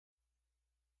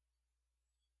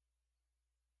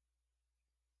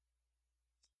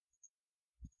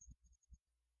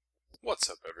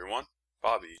What's up everyone,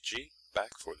 Bobby G,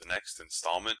 back for the next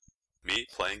installment, me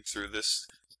playing through this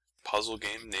puzzle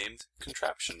game named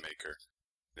Contraption Maker.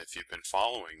 And if you've been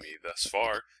following me thus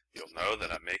far, you'll know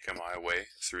that I'm making my way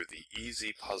through the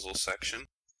easy puzzle section,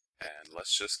 and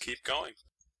let's just keep going.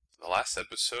 In the last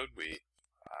episode we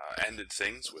ended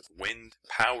things with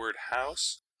wind-powered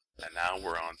house, and now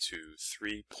we're on to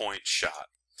 3-point shot.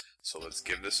 So let's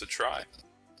give this a try.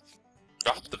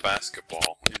 Drop the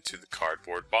basketball into the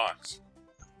cardboard box.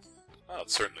 Well, it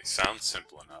certainly sounds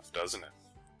simple enough, doesn't it?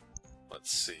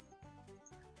 Let's see.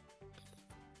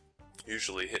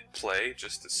 Usually hit play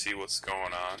just to see what's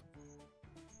going on.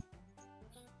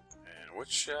 And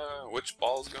which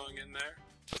ball's going in there?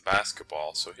 The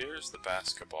basketball. So here's the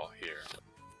basketball here.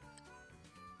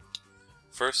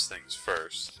 First things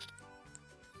first.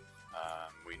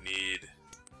 We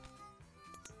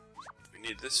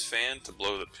need this fan to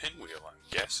blow the pinwheel, I'm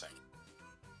guessing.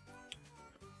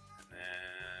 And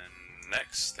then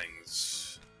next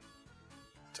thing's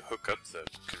to hook up the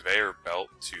conveyor belt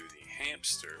to the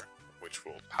hamster, which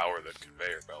will power the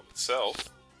conveyor belt itself.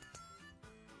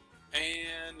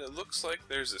 And it looks like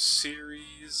there's a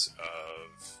series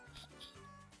of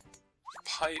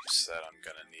pipes that I'm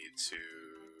gonna need to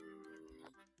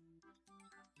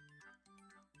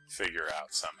figure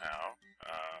out somehow.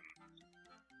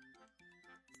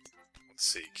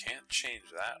 Let's see, can't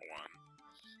change that one.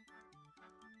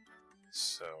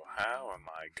 So how am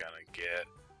I gonna get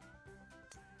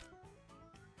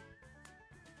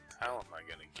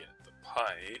the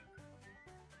pipe?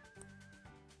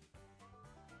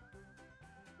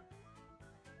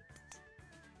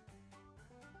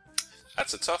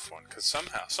 That's a tough one, because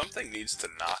somehow something needs to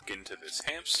knock into this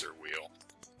hamster wheel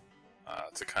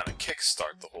to kind of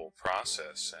kickstart the whole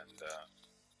process, and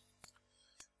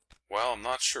well, I'm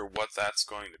not sure what that's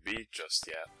going to be just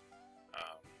yet.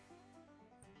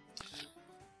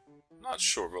 Not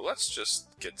sure, but let's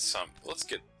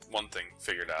get one thing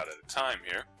figured out at a time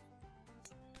here.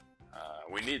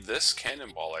 We need this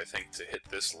cannonball, I think, to hit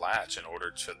this latch in order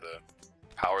to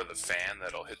power the fan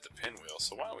that'll hit the pinwheel.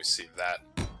 So why don't we see if that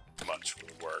much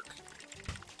will work.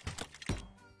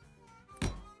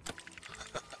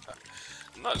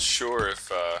 I'm not sure if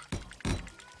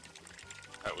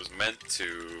that was meant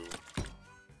to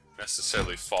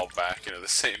necessarily fall back into the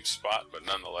same spot, but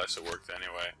nonetheless it worked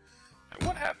anyway. And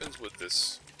what happens with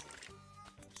this?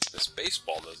 This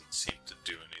baseball doesn't seem to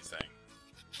do anything.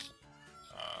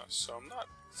 So I'm not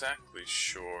exactly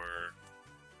sure.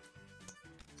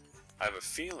 I have a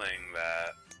feeling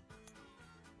that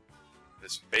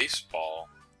this baseball...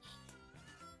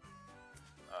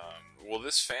 will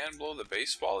this fan blow the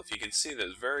baseball? If you can see,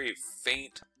 there's very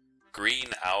faint green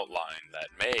outline that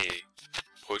may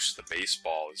push the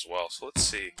baseball as well. So let's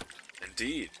see.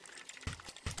 Indeed.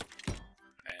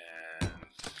 And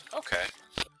okay.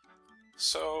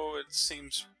 So it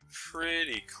seems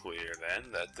pretty clear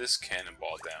then that this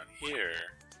cannonball down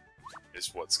here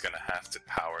is what's going to have to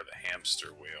power the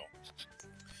hamster wheel.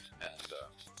 And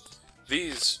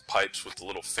these pipes with the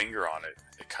little finger on it,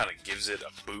 it kind of gives it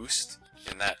a boost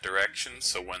in that direction,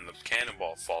 so when the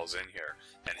cannonball falls in here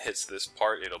and hits this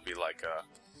part, it'll be like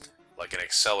an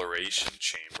acceleration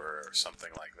chamber or something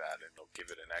like that, and it'll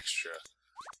give it an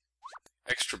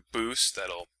extra boost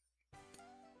that'll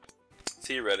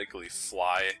theoretically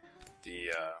fly the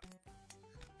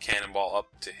cannonball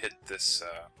up to hit this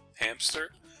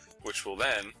hamster, which will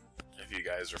then, if you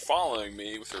guys are following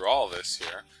me through all this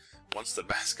here, once the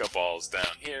basketball is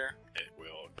down here, it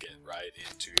will get right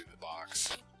into the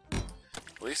box.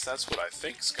 At least that's what I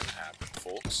think is going to happen,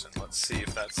 folks, and let's see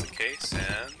if that's the case,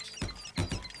 and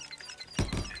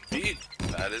indeed,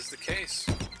 that is the case.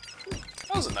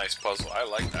 That was a nice puzzle, I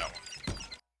like that one.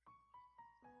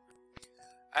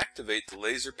 Activate the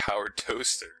laser-powered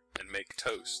toaster and make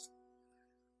toast.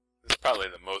 This is probably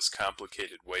the most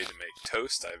complicated way to make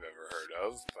toast I've ever heard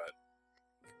of, but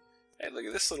hey, look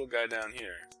at this little guy down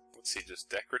here. What's he, just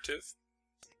decorative?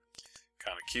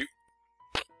 Kinda cute.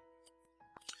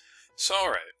 So,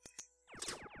 alright.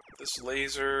 This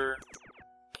laser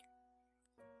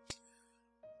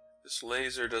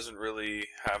doesn't really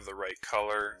have the right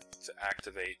color to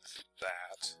activate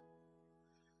that.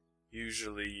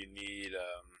 Usually you need,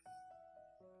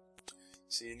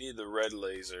 you need the red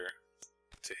laser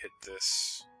to hit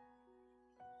this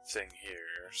thing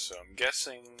here. So I'm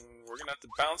guessing we're gonna have to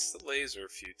bounce the laser a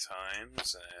few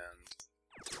times,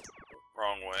 and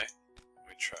wrong way. Let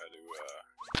me try to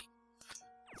move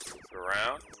it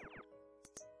around.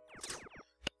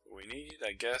 We need,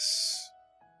 I guess,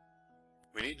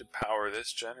 we need to power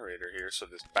this generator here so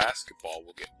this basketball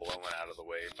will get blown out of the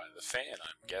way by the fan,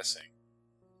 I'm guessing.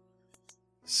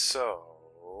 So,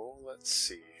 let's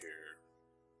see here.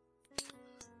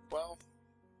 Well,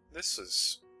 this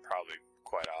is probably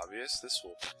quite obvious. This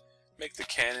will make the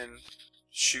cannon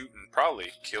shoot and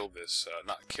probably kill this,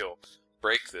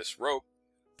 break this rope,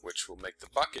 which will make the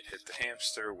bucket hit the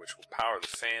hamster, which will power the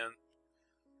fan.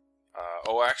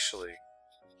 Oh, actually,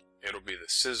 it'll be the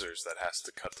scissors that has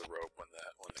to cut the rope when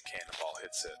the cannonball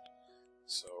hits it.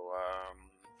 So,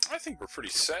 I think we're pretty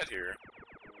set here.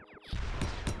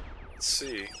 Let's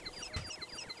see.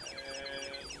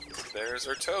 And there's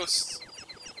our toast.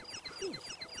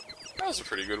 That was a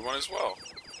pretty good one as well.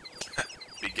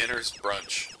 Beginner's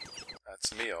brunch.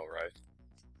 That's me, alright.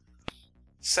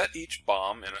 Set each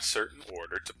bomb in a certain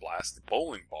order to blast the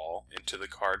bowling ball into the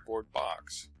cardboard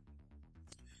box.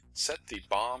 Set the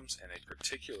bombs in a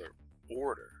particular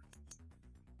order.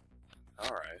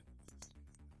 Alright.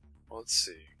 Well, let's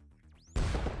see.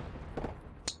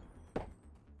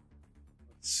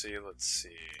 Let's see.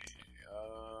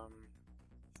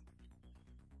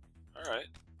 Alright.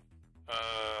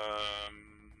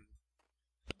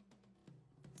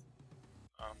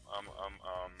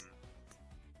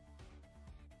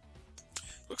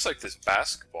 Looks like this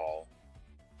basketball.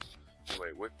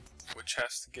 Wait, which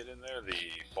has to get in there? The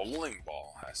bowling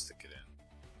ball has to get in.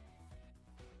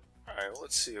 Alright, well,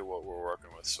 let's see what we're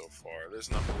working with so far.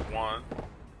 There's number 1.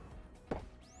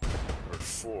 Number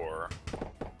 4.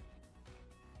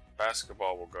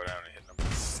 Basketball will go down and hit number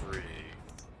 3.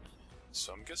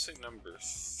 So I'm guessing number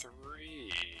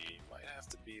 3 might have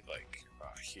to be like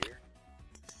here.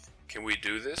 Can we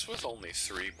do this with only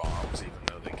 3 bombs, even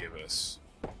though they give us,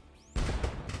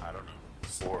 I don't know,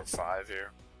 4 or 5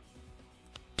 here?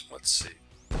 Let's see.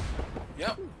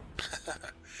 Yep.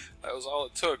 That was all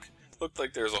it took. Looked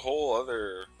like there's a whole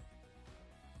other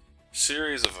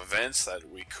series of events that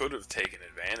we could have taken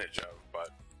advantage of,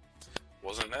 but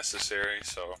wasn't necessary,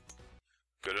 so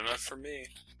good enough for me.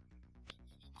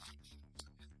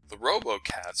 The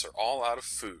Robo-Cats are all out of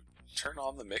food. Turn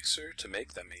on the mixer to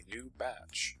make them a new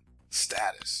batch.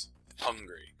 Status: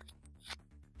 hungry.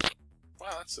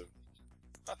 Wow, that's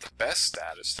not the best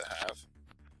status to have.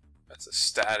 That's a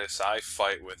status I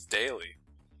fight with daily,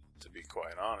 to be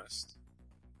quite honest.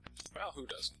 Well, who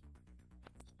doesn't?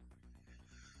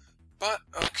 But,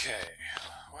 okay.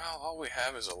 Well, all we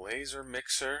have is a laser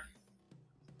mixer.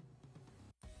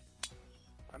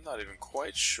 I'm not even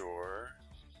quite sure.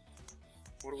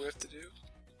 What do we have to do?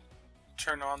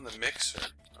 Turn on the mixer.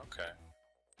 Okay.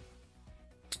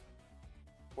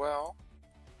 Well,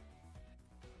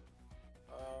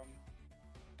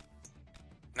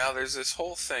 now there's this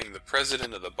whole thing. The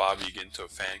president of the Bobby Ginto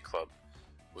fan club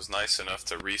was nice enough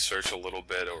to research a little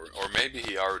bit, or maybe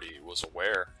he already was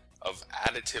aware of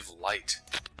additive light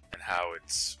and how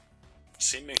it's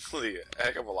seemingly a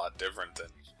heck of a lot different than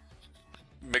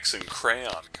mixing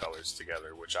crayon colors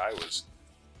together, which I was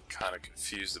kind of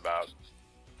confused about.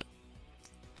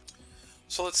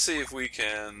 So let's see if we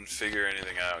can figure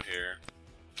anything out here.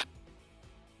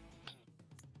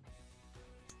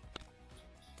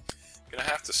 Gonna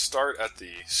have to start at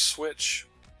the switch,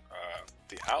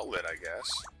 the outlet, I guess.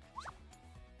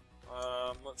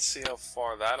 Let's see how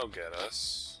far that'll get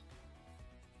us.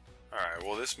 Alright,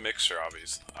 well, this mixer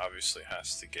obviously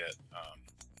has to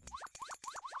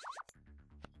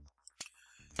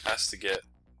get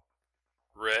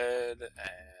red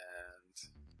and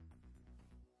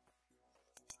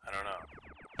I don't know.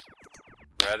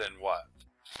 Red and what?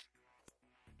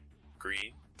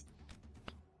 Green?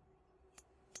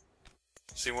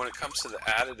 See, when it comes to the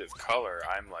additive color,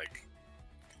 I'm like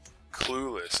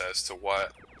clueless as to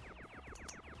what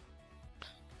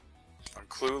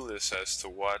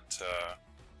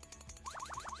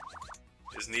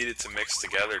is needed to mix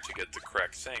together to get the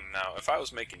correct thing. Now, if I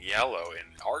was making yellow in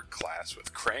art class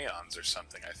with crayons or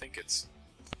something, I think it's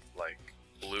like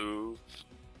blue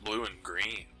and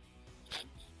green.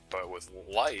 But with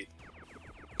light,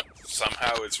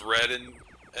 somehow it's red and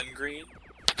green.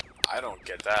 I don't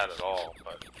get that at all,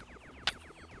 but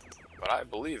I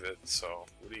believe it, so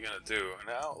what are you gonna do?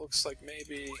 Now it looks like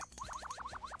maybe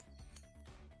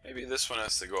this one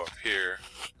has to go up here,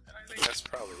 and I think that's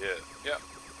probably it. Yep.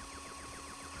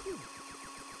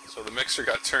 So the mixer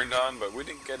got turned on, but we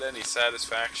didn't get any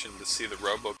satisfaction to see the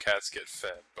Robo-Cats get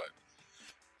fed, but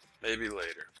maybe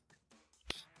later.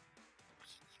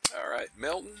 Alright,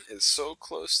 Milton is so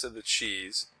close to the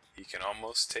cheese, he can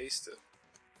almost taste it.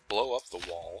 Blow up the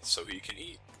wall so he can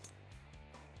eat.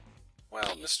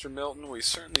 Well, Mr. Milton, we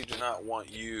certainly do not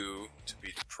want you to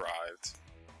be deprived.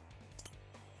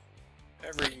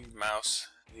 Every mouse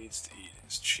needs to eat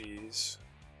his cheese.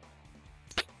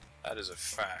 That is a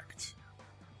fact.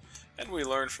 And we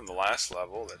learned from the last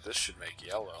level that this should make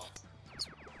yellow.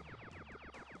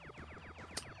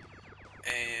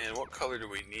 And what color do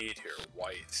we need here?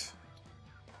 White.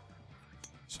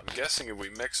 So I'm guessing if we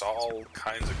mix all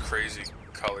kinds of crazy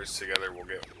colors together, we'll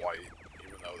get white,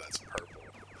 even though that's purple.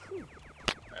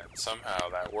 And somehow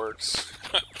that works.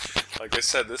 Like I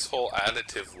said, this whole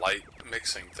additive light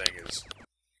mixing thing is,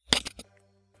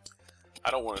 I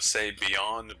don't want to say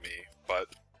beyond me, but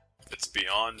it's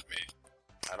beyond me.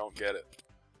 I don't get it.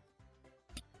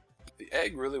 The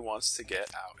egg really wants to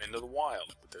get out into the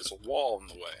wild, but there's a wall in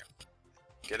the way.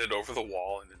 Get it over the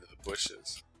wall and into the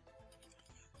bushes.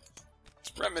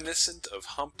 It's reminiscent of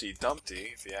Humpty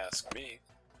Dumpty, if you ask me.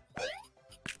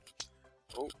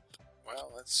 Oh,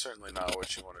 well, that's certainly not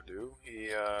what you want to do. He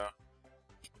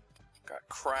got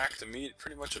cracked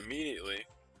pretty much immediately.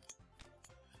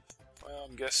 Well,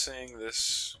 I'm guessing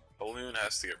this balloon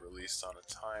has to get released on a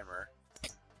timer.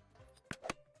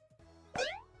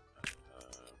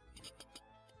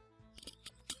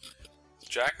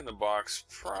 Jack-in-the-Box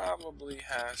probably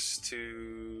has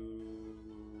to...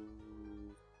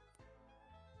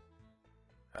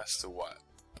 what?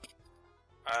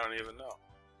 I don't even know.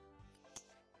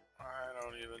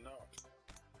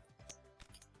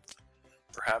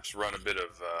 Perhaps run a bit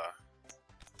of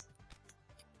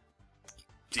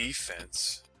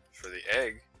defense for the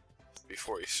egg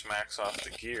before he smacks off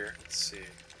the gear. Let's see.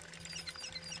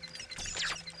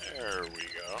 There we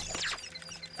go.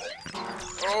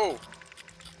 Oh!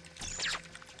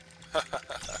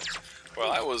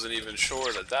 Well, I wasn't even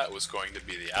sure that that was going to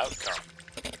be the outcome,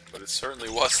 but it certainly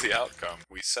was the outcome.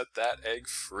 We set that egg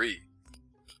free.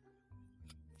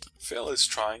 Phil is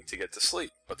trying to get to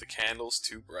sleep, but the candle's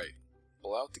too bright.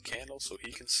 Blow out the candle so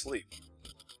he can sleep.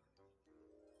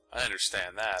 I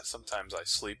understand that. Sometimes I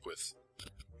sleep with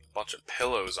a bunch of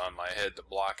pillows on my head to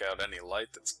block out any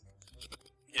light that's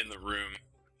in the room.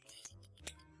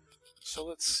 So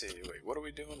let's see. Wait, what are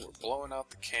we doing? We're blowing out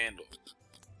the candle.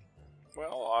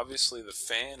 Well, obviously the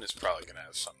fan is probably going to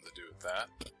have something to do with that.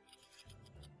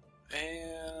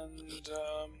 And,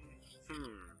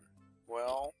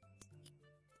 well,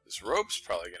 this rope's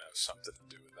probably going to have something to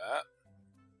do with that.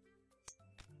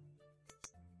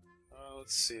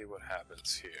 Let's see what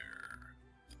happens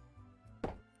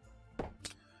here.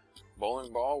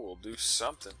 Bowling ball will do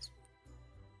something.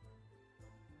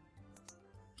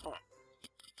 Huh.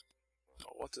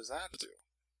 Well, what does that do?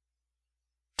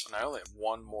 And I only have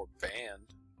one more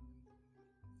band.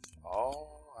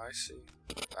 Oh, I see.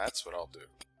 That's what I'll do.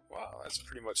 Wow, that's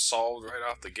pretty much solved right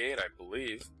off the gate, I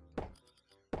believe.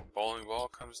 Bowling ball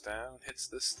comes down, hits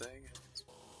this thing.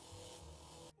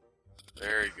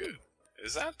 Very good.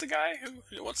 Is that the guy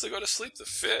who wants to go to sleep? The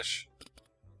fish?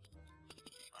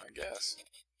 I guess.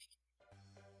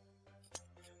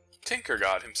 Tinker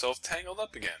got himself tangled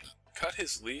up again. Cut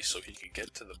his leash so he could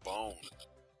get to the bone.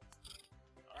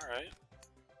 Alright.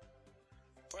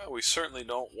 Well, we certainly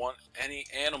don't want any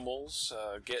animals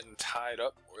getting tied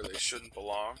up where they shouldn't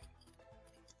belong.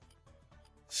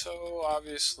 So,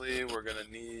 obviously, we're going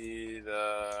to need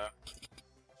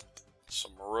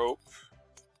some rope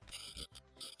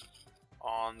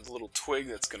on the little twig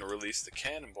that's going to release the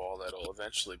cannonball that'll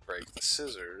eventually break the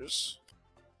scissors.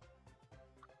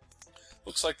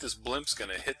 Looks like this blimp's going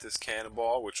to hit this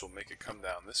cannonball, which will make it come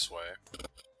down this way.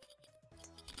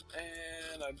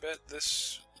 And I bet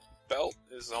this belt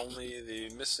is only the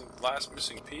last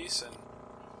missing piece, and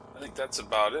I think that's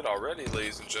about it already,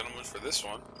 ladies and gentlemen, for this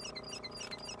one.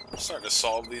 I'm starting to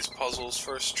solve these puzzles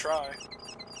first try.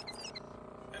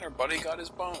 And our buddy got his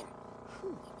bone.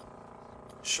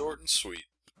 Short and sweet.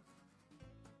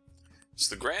 It's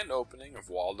the grand opening of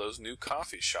Waldo's new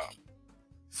coffee shop.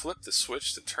 Flip the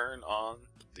switch to turn on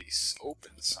the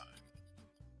open sign.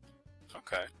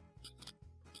 Okay.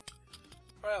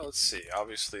 Well, let's see.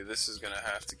 Obviously, this is going to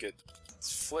have to get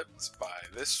flipped by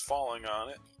this falling on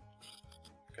it.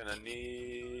 Gonna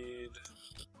need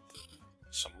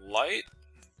some light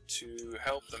to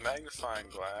help the magnifying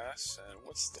glass. And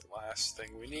what's the last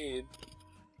thing we need?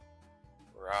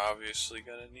 We're obviously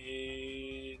gonna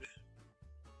need...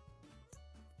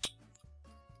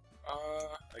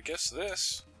 I guess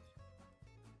this.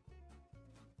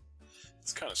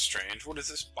 It's kind of strange. What is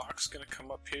this box gonna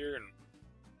come up here and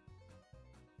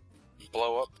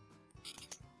blow up?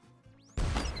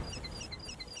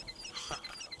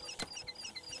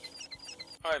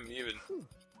 I didn't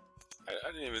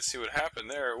even see what happened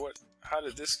there. How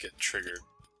did this get triggered?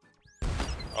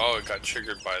 Oh, it got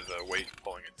triggered by the weight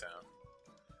pulling it down.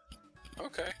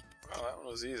 Okay, well, that one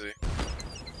was easy.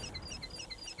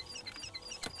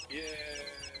 Yeah.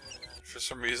 For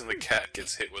some reason the cat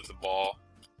gets hit with the ball,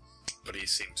 but he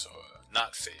seems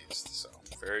not phased, so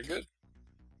very good.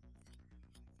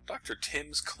 Dr.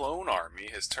 Tim's clone army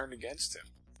has turned against him.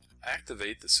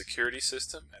 Activate the security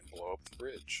system and blow up the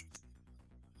bridge.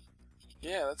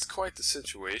 Yeah, that's quite the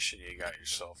situation you got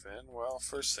yourself in. Well,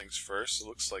 first things first, it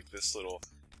looks like this little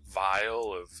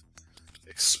vial of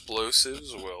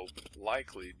explosives will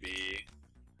likely be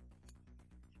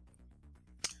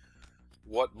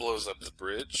what blows up the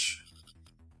bridge.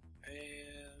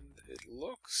 And it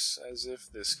looks as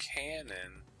if this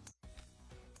cannon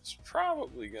is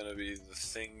probably going to be the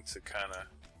thing to kind of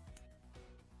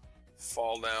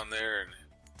fall down there and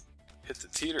hit the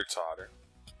teeter-totter.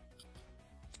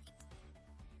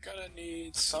 Gonna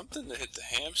need something to hit the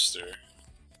hamster.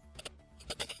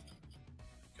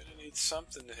 Gonna need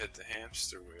something to hit the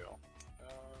hamster wheel.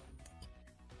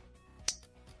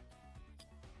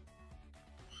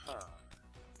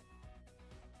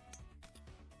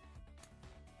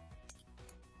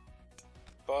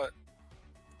 But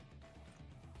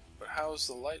how's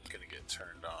the light gonna get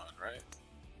turned on, right?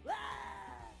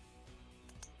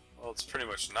 Well, it's pretty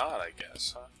much not, I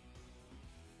guess, huh?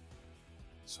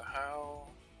 So how...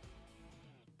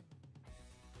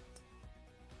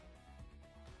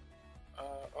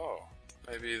 oh,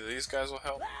 maybe these guys will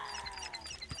help?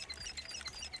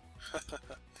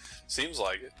 Seems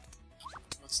like it.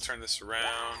 Let's turn this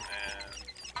around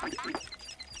and...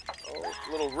 oh,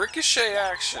 little ricochet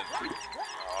action!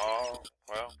 Oh,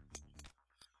 well.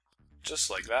 Just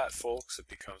like that, folks, it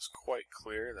becomes quite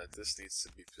clear that this needs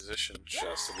to be positioned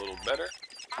just a little better.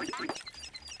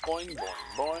 Boing, boing,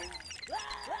 boing.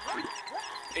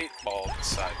 8-ball in the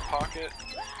side pocket.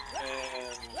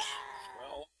 And,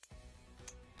 well,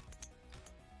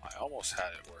 I almost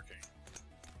had it working.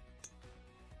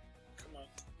 Come on.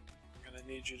 I'm gonna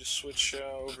need you to switch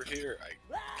over here, I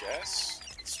guess.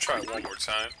 Let's try it one more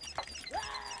time.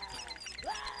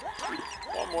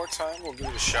 One more time, we'll give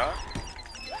it a shot.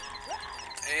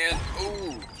 And,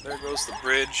 ooh, there goes the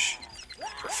bridge.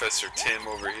 Professor Tim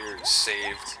over here is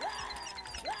saved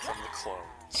from the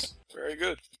clones. Very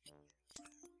good.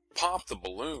 Pop the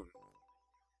balloon.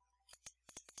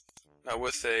 Now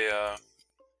with a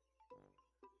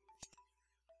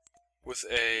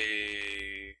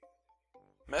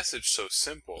message so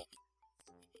simple,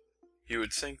 you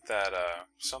would think that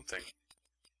something's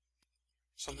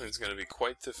going to be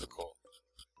quite difficult.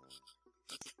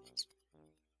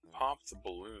 Pop the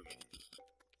balloon.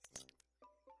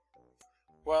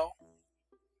 Well,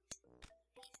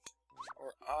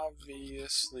 we're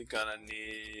obviously gonna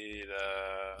need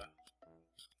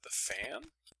the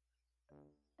fan.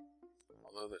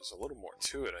 Although there's a little more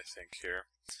to it, I think, here.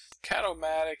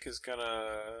 Cat-O-Matic is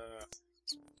gonna,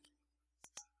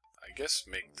 I guess,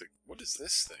 make the... what is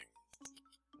this thing?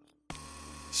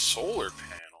 Solar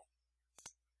panel.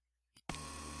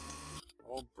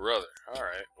 Oh, brother.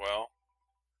 Alright, well...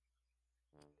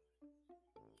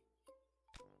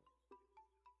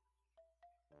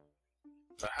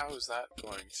 but how is that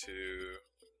going to...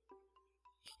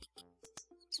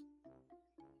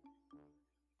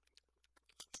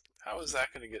 how is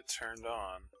that going to get turned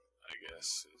on, I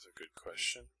guess, is a good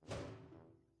question.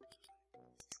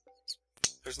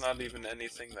 There's not even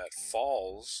anything that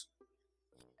falls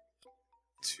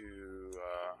to,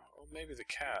 oh, maybe the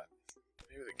cat.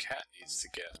 Maybe the cat needs to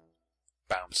get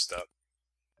bounced up.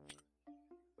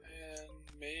 And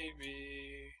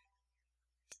maybe...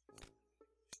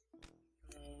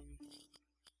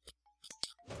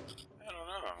 I don't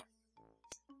know.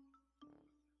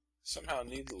 Somehow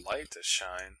need the light to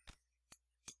shine.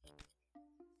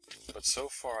 But so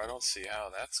far I don't see how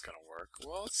that's gonna work.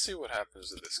 Well, let's see what happens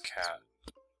to this cat.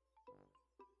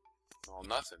 Well,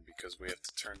 nothing, because we have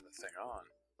to turn the thing on.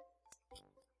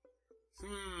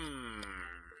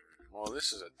 Well,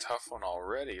 this is a tough one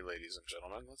already, ladies and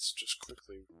gentlemen. Let's just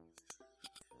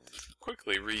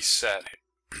quickly reset.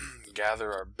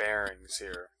 Gather our bearings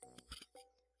here.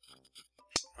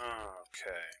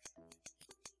 Okay.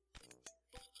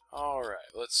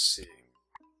 Alright, let's see.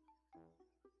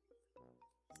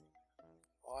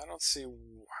 Well, I don't see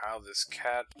how this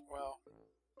cat... well...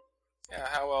 yeah,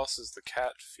 how else is the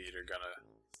cat feeder gonna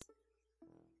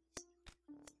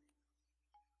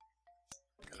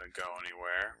go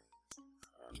anywhere?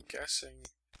 I'm guessing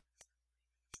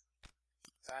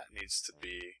that needs to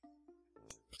be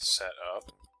set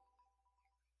up.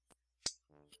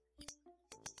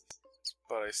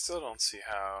 But I still don't see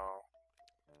how...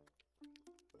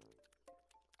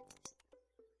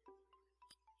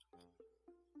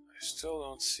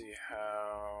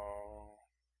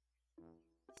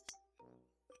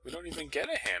 we don't even get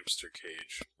a hamster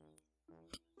cage.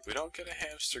 We don't get a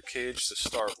hamster cage to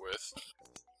start with.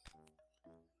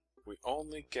 We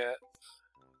only get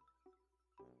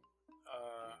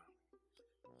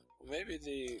maybe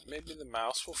the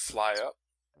mouse will fly up.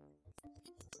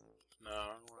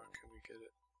 No, can we get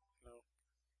it? No.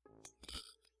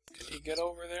 Can he get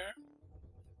over there?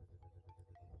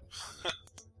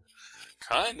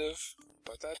 Kind of,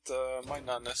 but that might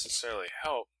not necessarily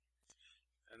help.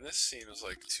 And this seems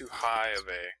like too high of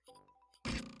a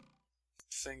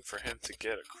thing for him to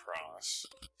get across.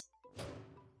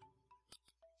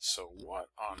 So what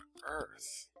on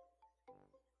earth?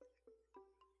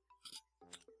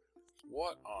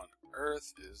 What on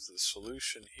earth is the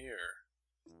solution here?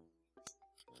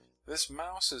 This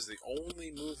mouse is the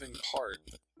only moving part.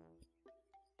 It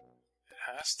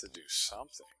has to do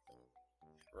something,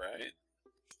 right?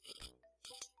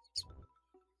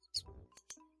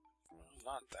 Well,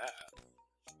 not that.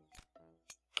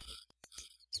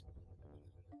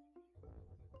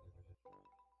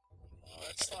 Well,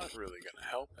 that's not really going to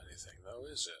help anything, though,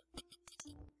 is it?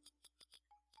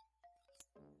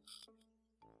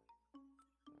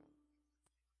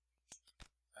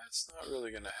 That's not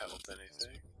really going to help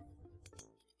anything.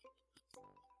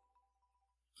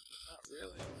 Not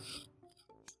really.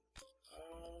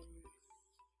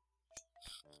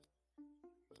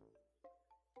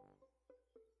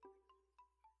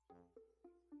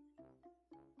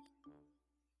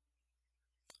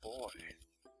 Boy.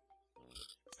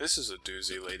 This is a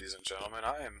doozy, ladies and gentlemen.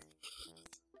 I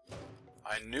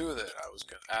knew that I was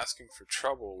asking for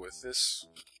trouble with this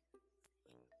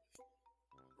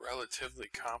relatively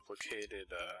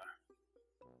complicated,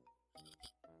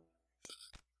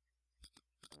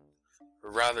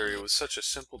 or rather, it was such a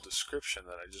simple description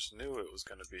that I just knew it was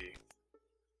going to be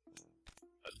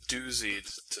a doozy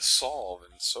to solve,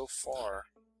 and so far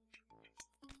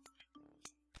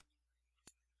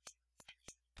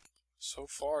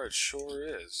it sure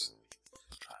is.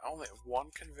 I only have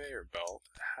one conveyor belt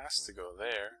that has to go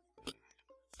there,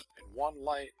 and one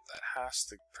light that has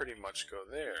to pretty much go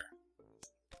there.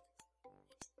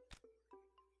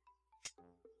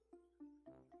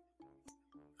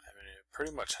 I mean, it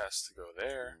pretty much has to go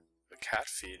there, the cat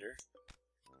feeder,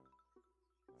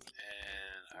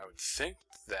 and I would think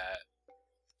that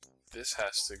this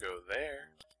has to go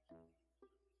there.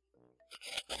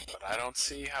 But I don't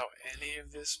see how any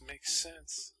of this makes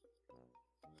sense.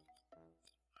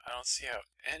 I don't see how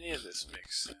any of this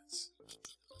makes sense.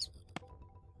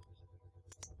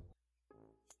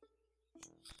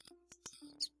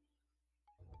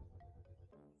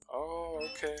 Oh,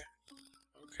 okay.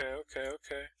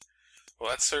 Okay. Well,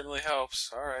 that certainly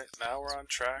helps. Alright, now we're on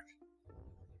track.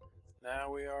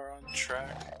 Now we are on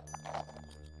track.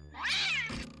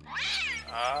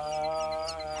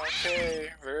 Okay,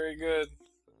 very good.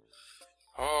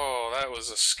 Oh, that was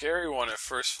a scary one at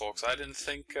first, folks. I didn't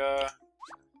think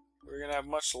we were gonna have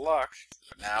much luck.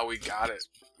 But now we got it.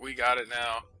 We got it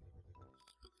now.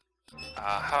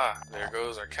 Aha, there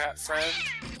goes our cat friend.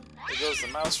 There goes the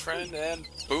mouse friend, and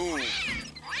boom!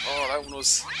 Oh, that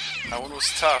one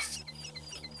was tough.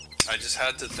 I just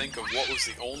had to think of what was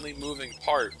the only moving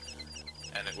part,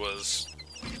 and it was...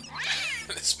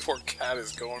 This poor cat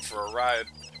is going for a ride.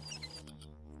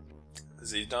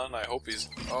 Is he done? I hope he's...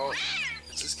 Oh,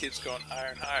 it just keeps going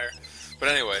higher and higher. But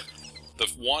anyway, the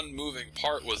one moving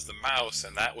part was the mouse,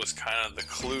 and that was kind of the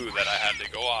clue that I had to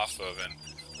go off of, and,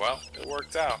 well, it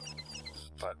worked out.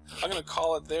 But I'm going to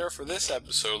call it there for this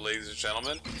episode, ladies and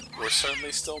gentlemen. We're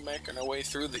certainly still making our way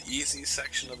through the easy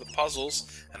section of the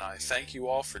puzzles, and I thank you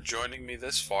all for joining me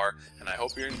this far, and I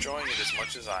hope you're enjoying it as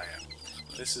much as I am.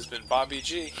 This has been Bobby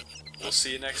G. We'll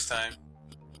see you next time.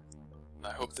 And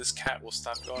I hope this cat will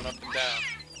stop going up and down.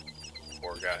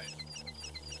 Poor guy.